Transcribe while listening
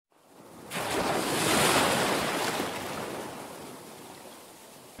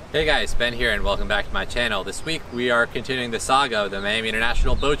Hey guys, Ben here and welcome back to my channel. This week we are continuing the saga of the Miami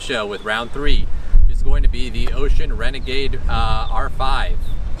International Boat Show with round 3. It's going to be the Ocean Renegade R5.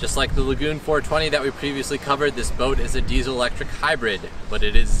 Just like the Lagoon 420 that we previously covered, this boat is a diesel-electric hybrid, but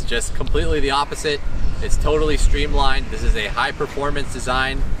it is just completely the opposite. It's totally streamlined. This is a high-performance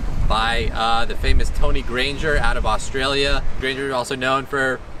design by the famous Tony Granger out of Australia. Granger is also known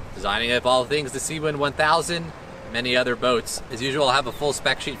for designing, of all things, the Seawind 1000. Many other boats. As usual, I'll have a full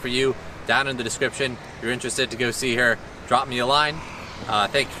spec sheet for you down in the description. If you're interested to go see her, drop me a line.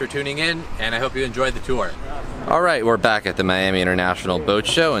 Thanks for tuning in, and I hope you enjoyed the tour. Alright, we're back at the Miami International Boat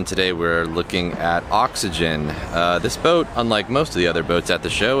Show, and today we're looking at Oxygen. This boat, unlike most of the other boats at the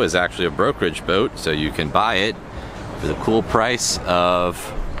show, is actually a brokerage boat, so you can buy it for the cool price of,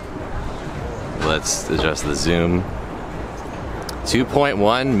 let's adjust the zoom,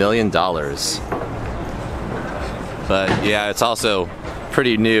 $2.1 million. But yeah, it's also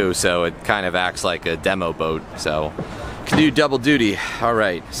pretty new, so it kind of acts like a demo boat, so can do double duty.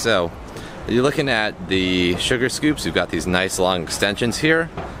 Alright, so you're looking at the sugar scoops. You've got these nice long extensions here,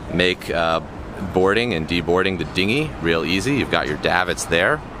 make boarding and deboarding the dinghy real easy. You've got your davits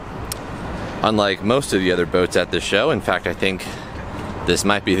there. Unlike most of the other boats at the show, in fact I think this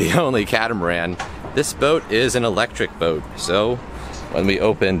might be the only catamaran, this boat is an electric boat. So when we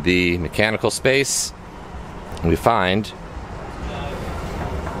open the mechanical space, we find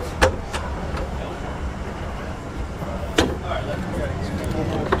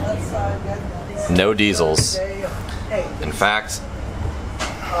no diesels. In fact,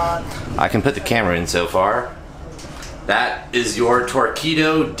 I can put the camera in so far. That is your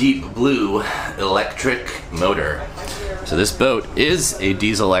Torqeedo Deep Blue electric motor. So this boat is a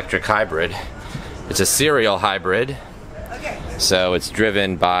diesel-electric hybrid. It's a serial hybrid, so it's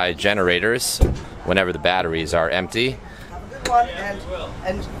driven by generators whenever the batteries are empty.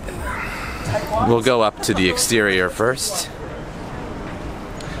 We'll go up to the exterior first.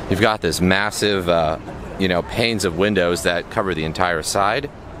 You've got this massive, panes of windows that cover the entire side,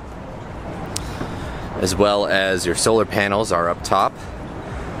 as well as your solar panels are up top.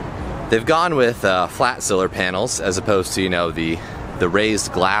 They've gone with flat solar panels as opposed to, the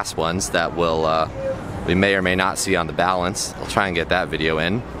raised glass ones that we may or may not see on the balance. I'll try and get that video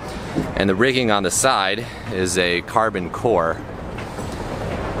in. And the rigging on the side is a carbon core.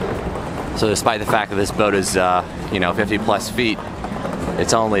 So despite the fact that this boat is 50 plus feet,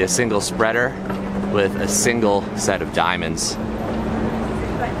 it's only a single spreader with a single set of diamonds.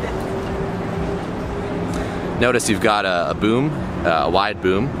 Notice you've got a boom, a wide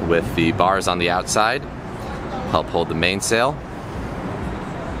boom with the bars on the outside, help hold the mainsail.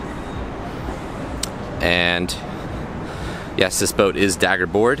 And yes, this boat is dagger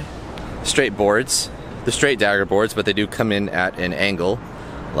board. Straight boards, the straight dagger boards, but they do come in at an angle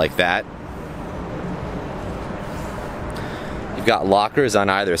like that. You've got lockers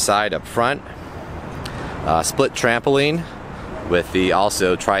on either side up front. Split trampoline with the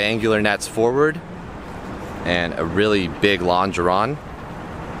also triangular nets forward, and a really big longeron.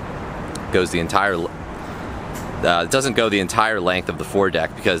 Goes the entire. It doesn't go the entire length of the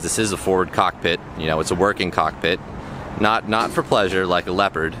foredeck because this is a forward cockpit. It's a working cockpit, not for pleasure like a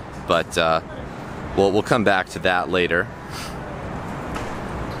Leopard. But we'll come back to that later.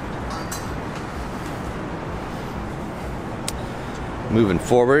 Moving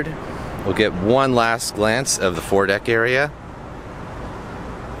forward, we'll get one last glance of the foredeck area.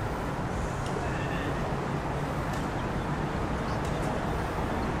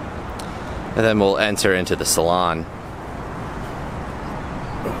 And then we'll enter into the salon.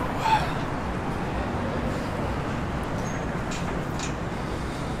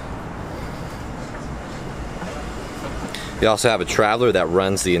 You also have a traveler that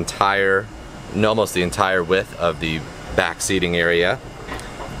runs the entire, almost the entire width of the back seating area.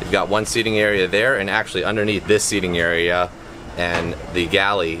 You've got one seating area there, and actually underneath this seating area and the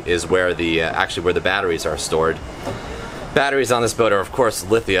galley is where the actually where the batteries are stored. Batteries on this boat are of course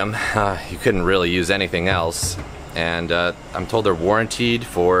lithium. You couldn't really use anything else, and I'm told they're warranted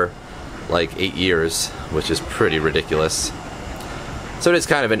for like 8 years, which is pretty ridiculous. So it is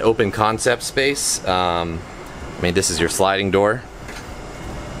kind of an open concept space. This is your sliding door.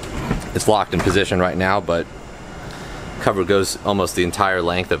 It's locked in position right now, but cover goes almost the entire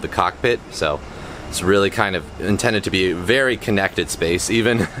length of the cockpit, so it's really kind of intended to be a very connected space,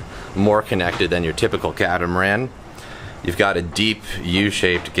 even more connected than your typical catamaran. You've got a deep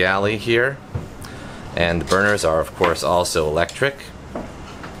U-shaped galley here, and the burners are of course also electric.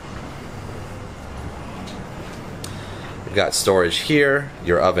 You've got storage here,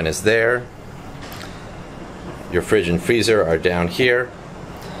 your oven is there, your fridge and freezer are down here.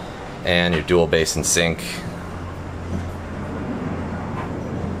 and your dual basin sink.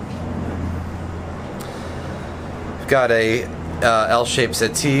 You've got a L-shaped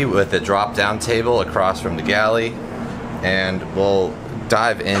settee with a drop-down table across from the galley, and we'll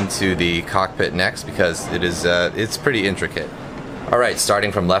dive into the cockpit next because it's pretty intricate. Alright,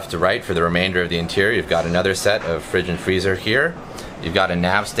 starting from left to right for the remainder of the interior, you've got another set of fridge and freezer here. You've got a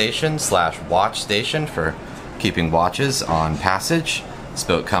nav station / watch station for keeping watches on passage. This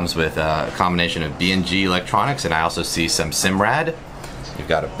boat comes with a combination of B&G electronics, and I also see some Simrad. You've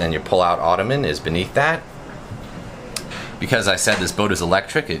got then your pull-out ottoman is beneath that. Because I said this boat is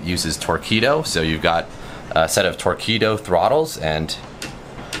electric, it uses Torqeedo, so you've got a set of Torqeedo throttles, and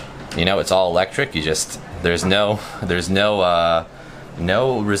you know it's all electric. You just there's no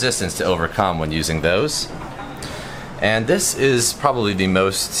resistance to overcome when using those. And this is probably the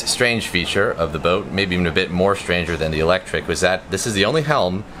most strange feature of the boat, maybe even a bit more stranger than the electric, was that this is the only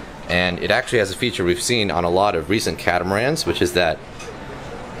helm, and it actually has a feature we've seen on a lot of recent catamarans, which is that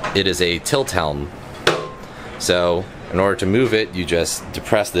it is a tilt helm. So in order to move it, you just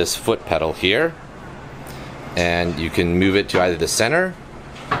depress this foot pedal here, and you can move it to either the center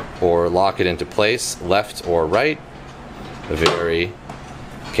or lock it into place left or right very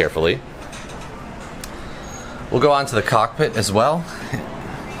carefully. We'll go on to the cockpit as well.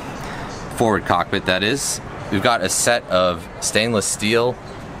 Forward cockpit, that is. We've got a set of stainless steel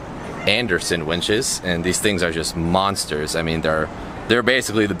Anderson winches, and these things are just monsters. I mean, they're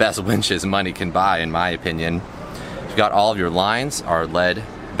basically the best winches money can buy, in my opinion. You've got all of your lines are led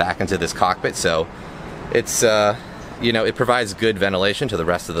back into this cockpit, so it's you know, it provides good ventilation to the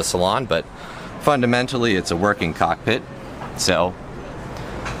rest of the salon, but fundamentally it's a working cockpit. So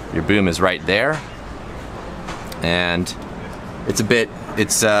your boom is right there, and it's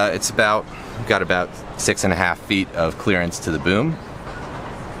about, got about 6.5 feet of clearance to the boom.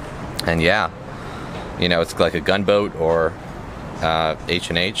 And yeah, you know, it's like a gunboat or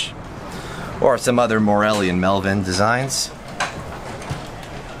H&H or some other Morelli and Melvin designs.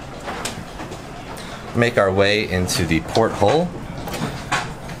 Make our way into the porthole.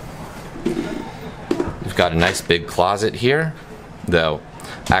 We've got a nice big closet here, though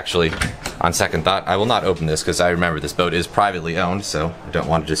actually on second thought I will not open this because I remember this boat is privately owned, so I don't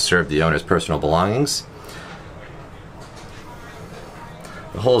want to disturb the owner's personal belongings.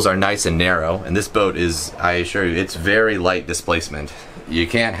 The holes are nice and narrow, and this boat is, I assure you, it's very light displacement. You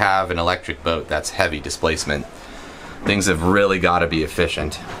can't have an electric boat that's heavy displacement. Things have really got to be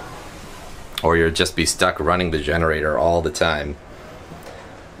efficient, or you'll just be stuck running the generator all the time.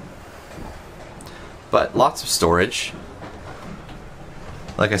 But lots of storage.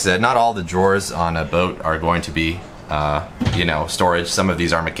 Like I said, not all the drawers on a boat are going to be, you know, storage. Some of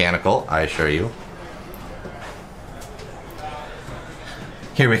these are mechanical, I assure you.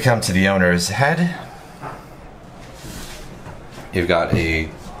 Here we come to the owner's head. You've got a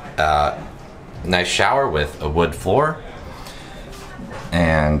nice shower with a wood floor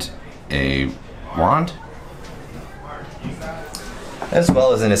and a wand, as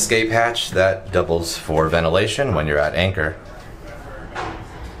well as an escape hatch that doubles for ventilation when you're at anchor.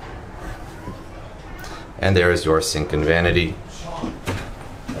 And there is your sink and vanity.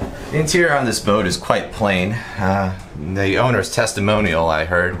 The interior on this boat is quite plain. The owner's testimonial, I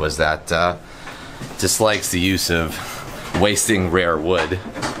heard, was that dislikes the use of wasting rare wood.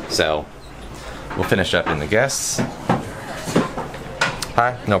 So we'll finish up in the guests.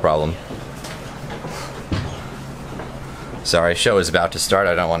 Hi, no problem. Sorry, show is about to start.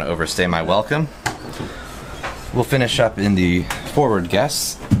 I don't want to overstay my welcome. We'll finish up in the forward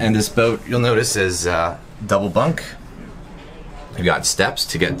guests, and this boat, you'll notice, is double bunk. You've got steps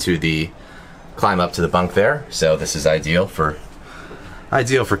to get to the climb up to the bunk there, so this is ideal for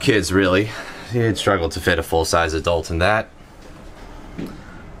kids, really. You'd struggle to fit a full-size adult in that.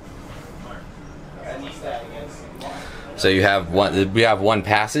 So we have one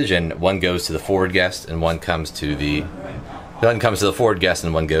passage, and one goes to the forward guest, and one comes to the forward guest,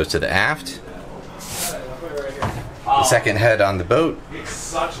 and one goes to the aft. The second head on the boat. It's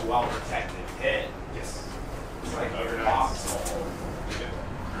such a well-protected head. It's like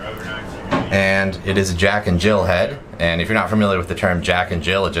and it is a Jack and Jill head, and if you're not familiar with the term Jack and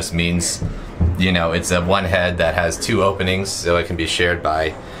Jill, it just means, you know, it's a one head that has two openings, so it can be shared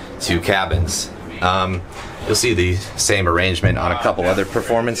by two cabins. You'll see the same arrangement on a couple other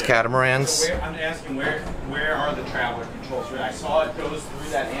performance catamarans. I'm asking where are the traveler controls? I saw it goes through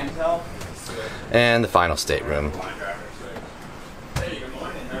that Antel. And the final stateroom.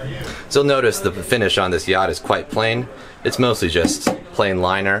 So you'll notice the finish on this yacht is quite plain. It's mostly just plain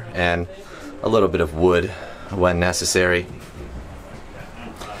liner and a little bit of wood when necessary.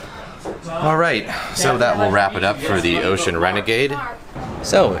 Alright, so that will wrap it up for the Ocean Renegade.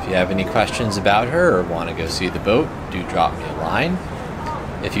 So if you have any questions about her or want to go see the boat, do drop me a line.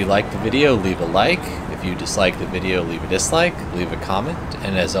 If you like the video, leave a like. If you dislike the video, leave a dislike, leave a comment.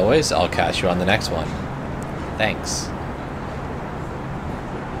 And as always, I'll catch you on the next one. Thanks.